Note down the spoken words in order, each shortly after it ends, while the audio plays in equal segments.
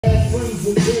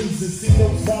Benzes, see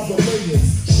notes by the layers.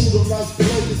 Shoot 'em like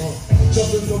players.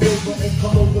 Jump in the river and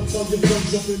come over, tell your friends,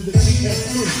 jump in the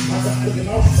GS3. I got looking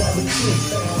outside the tree.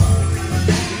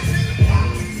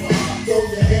 Throw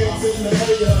your hands in the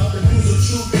air and use a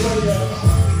true player.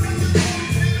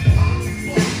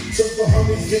 Took the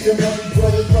homies, getting money,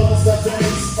 playing brothers like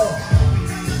dummies.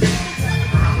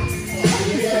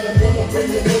 We got another bring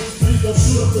your notes, please don't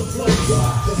shoot up the place.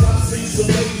 Cause I see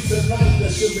some ladies tonight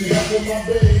that should be having my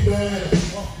baby.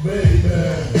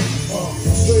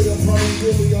 Straight up, honey,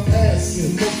 really I'm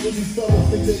asking. Most of these fellas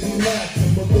think they be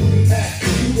laughing, but they be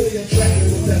acting. You really attracted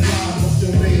with that line. What's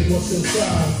your name? What's your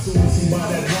sign? Soon as he buy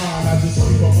that line, I just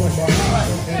keep up on my line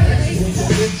and ask you what your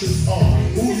interests are.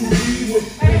 Who you be with?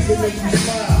 Things that make you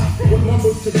smile. What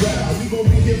numbers to dial? We gon'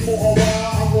 be here for a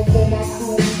while. I'm gon' call my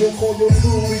crew. We gon' call your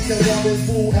crew. We can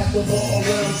rendezvous after the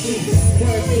around two.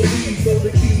 Plan to leave, throw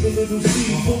the keys to little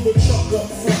C. Pull the truck up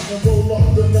front and roll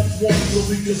up the next one so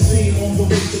we can see on the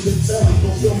way to the telly. Go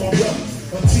fill my rep.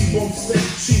 A T-bone steak,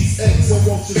 cheese, eggs, and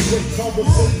roaches. Great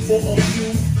conversation for a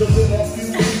few. Cause in a few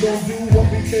we gon' do what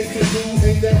we came to do.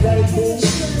 Ain't that right, boo?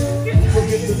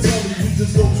 Forget the telly, we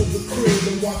just go to the crib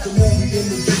and watch a movie in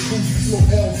the jacuzzi. Smoke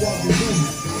L while we do.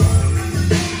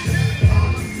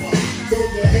 Throw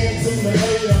your hands in the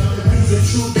air and use a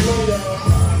true player.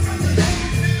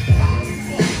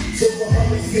 Till the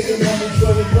homies getting money,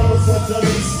 playing brothers like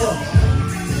dummies.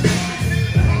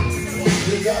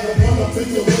 You gotta run up in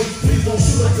your waist, please don't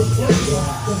shoot at the place.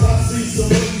 Cause I see some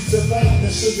ladies tonight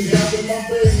that should be having my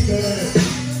baby.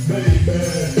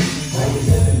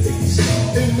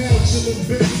 Imagining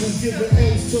business, giving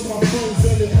ends to my friends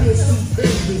and it feels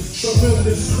stupendous.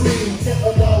 Tremendous scream,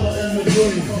 $1 and a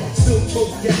dream. Still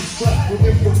tote gas strapped with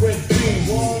infrared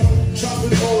beams.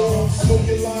 Chopping oil,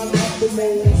 smoking line out the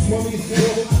nose. Money,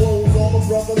 hair, and clothes, all the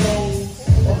brother knows.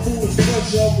 A foolish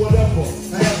pleasure, whatever.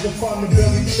 I had to find the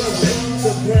buried treasure.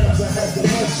 Took grams, I had to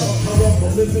measure. However,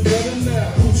 living better now.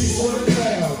 Gucci sweater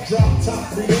now. Drop top,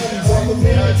 Rihanna's on the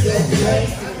man.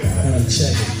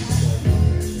 Check it.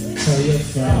 Tell your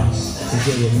friends to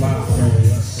get with my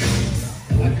friends.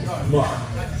 Mark.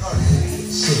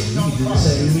 Shit, we can do this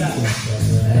every weekend,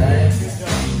 alright?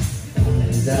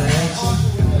 Is that an action?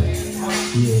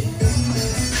 Yeah.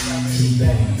 Keep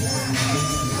banging.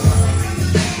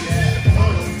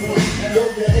 Throw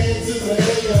your hands in the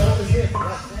air.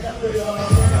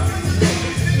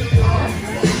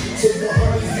 Till the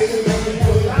homies getting money,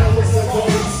 put it on us like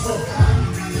always.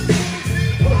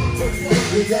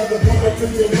 You gotta come up in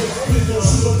your wrist, please don't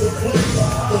shoot up the place.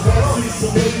 Cause I see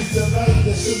some ladies tonight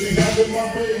that should be having my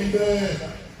baby.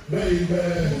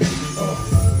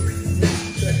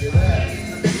 Check it out.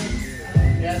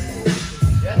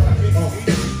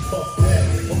 Fuck that.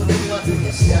 Big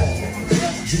and small.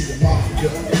 Junior Mafia.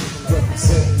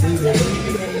 Represent me.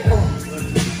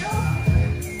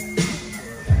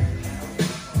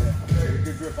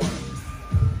 Good grip on it.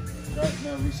 Right,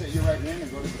 now reset your right hand and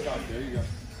go to the top. There you go.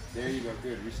 There you go,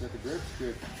 good. Reset the grips,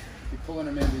 good. Keep pulling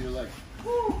them into your leg.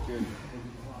 Good.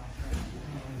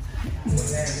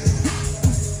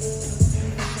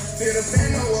 Get a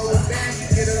bang over back,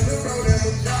 get a little road and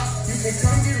a drop. You can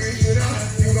come get rich with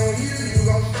us. You gon' eat or you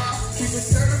gon' stop. Keep it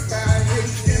certified, hit the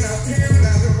skin out here and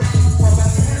out the rock.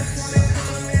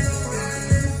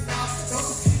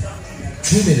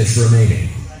 2 minutes remaining.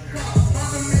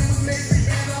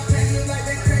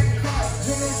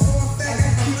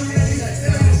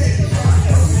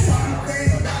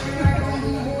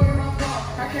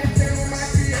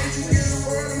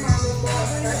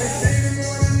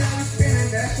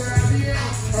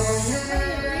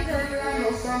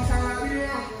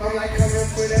 I'm like coming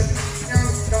for that,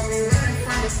 don't be running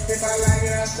from it. If I like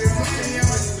it, I say money on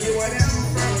it. Get whatever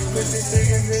from it. Put the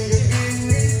chickens in your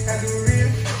business. I do real.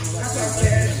 I talk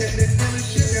cash at the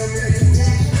dealership. They'll mail you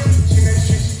things. She make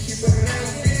sure she keep a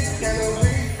little bit. Got no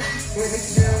way. When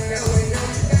it's down, that way, no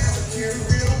down. You're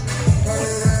real.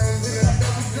 Running around with a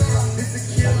double drum. This a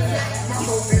killer. My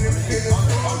whole benefit is all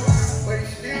but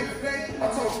it's still fake. I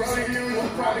told Brody, you know,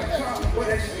 probably come. But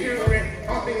it's still rent.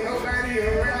 I don't think nobody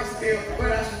around still.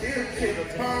 But I still kick.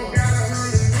 I don't got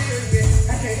 100 million.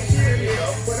 I can't kill it.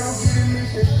 But I'm getting me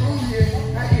some screw here.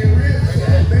 I get real.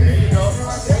 There you go.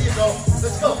 There you go.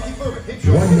 Let's go. Keep moving.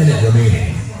 1 minute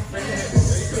remaining.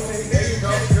 There you go.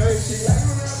 Good.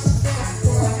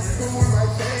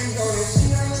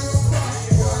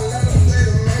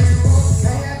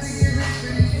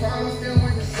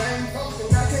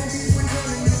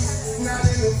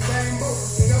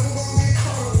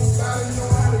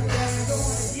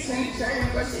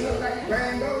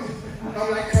 I'm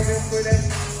like coming for that,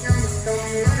 don't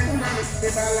be running from it.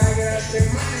 If I like it, I say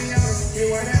money on it. Get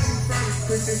whatever from it.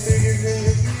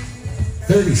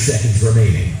 30 seconds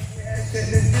remaining.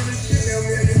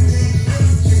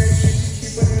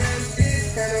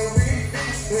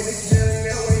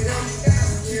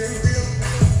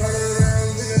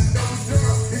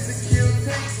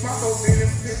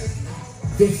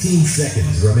 15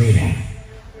 seconds remaining.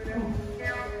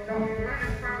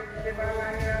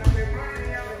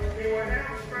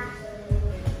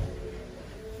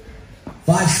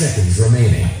 5 seconds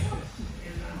remaining.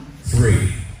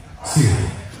 3, 2,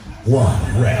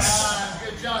 1, rest.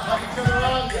 Good job. Help each other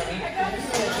out.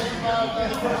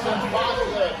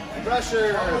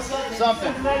 Pressure,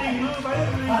 something.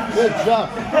 Good job.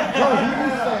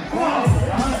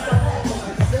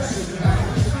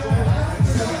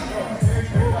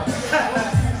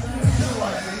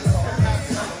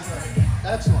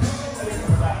 Excellent.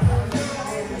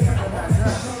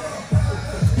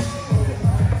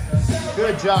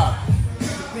 Good job.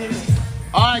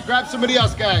 All right, grab somebody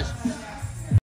else, guys.